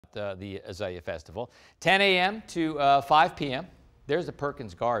the Azalea Festival. 10 a.m. to 5 p.m. There's the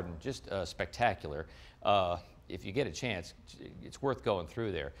Perkins Garden, just spectacular. If you get a chance, it's worth going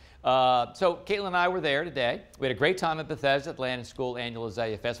through there. So Caitlin and I were there today. We had a great time at Bethesda at Landon School Annual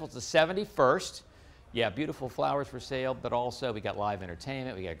Azalea Festival. It's the 71st. Yeah, beautiful flowers for sale, but also we got live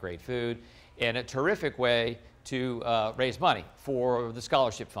entertainment, we got great food, and a terrific way to raise money for the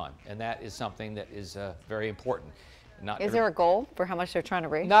scholarship fund. And that is something that is very important. Is there a goal for how much they're trying to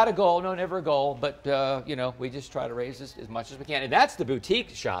raise? Not a goal, no, never a goal, but you know, we just try to raise as much as we can. And that's the boutique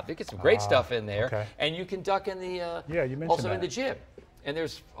shop. You get some great stuff in there, okay. And you can duck in the yeah, you mentioned also that. in the gym. And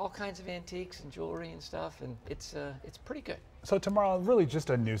there's all kinds of antiques and jewelry and stuff, and it's pretty good. So tomorrow, really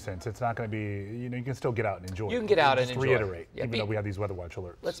just a nuisance. It's not going to be, you know, you can still get out and enjoy. You can get out and enjoy. Reiterate, Yeah, even though we have these weather watch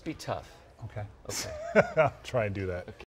alerts. Let's be tough. Okay. Okay. I'll try and do that. Okay.